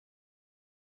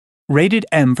Rated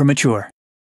M for mature.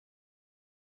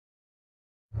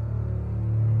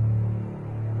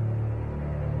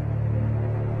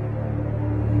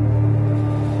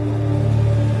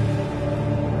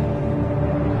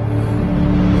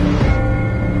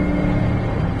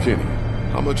 Kenny,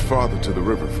 how much farther to the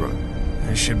riverfront?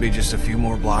 There should be just a few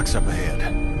more blocks up ahead.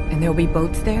 And there'll be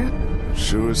boats there?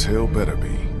 Sure as hell better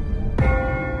be.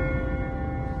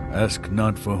 Ask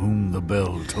not for whom the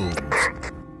bell tolls.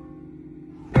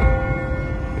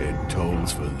 It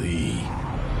tolls for thee.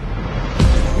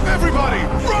 Everybody,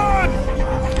 run!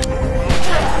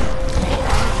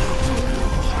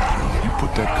 You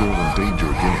put that girl in danger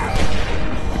again.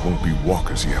 It won't be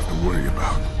walkers you have to worry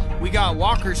about. We got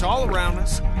walkers all around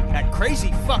us. That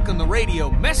crazy fuck on the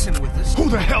radio messing with us. Who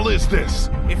the hell is this?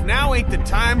 If now ain't the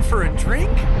time for a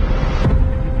drink?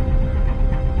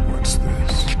 What's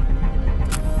this?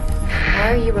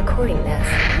 Why are you recording this?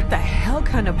 What the hell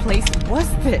kind of place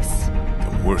was this?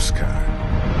 The worst kind.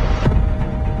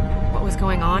 What was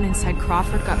going on inside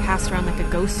Crawford got passed around like a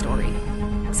ghost story.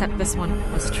 Except this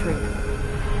one was true.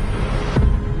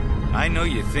 I know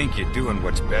you think you're doing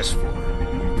what's best for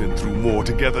her. We've been through more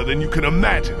together than you can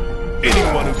imagine.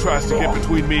 Anyone who tries to get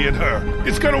between me and her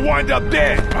is gonna wind up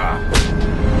dead.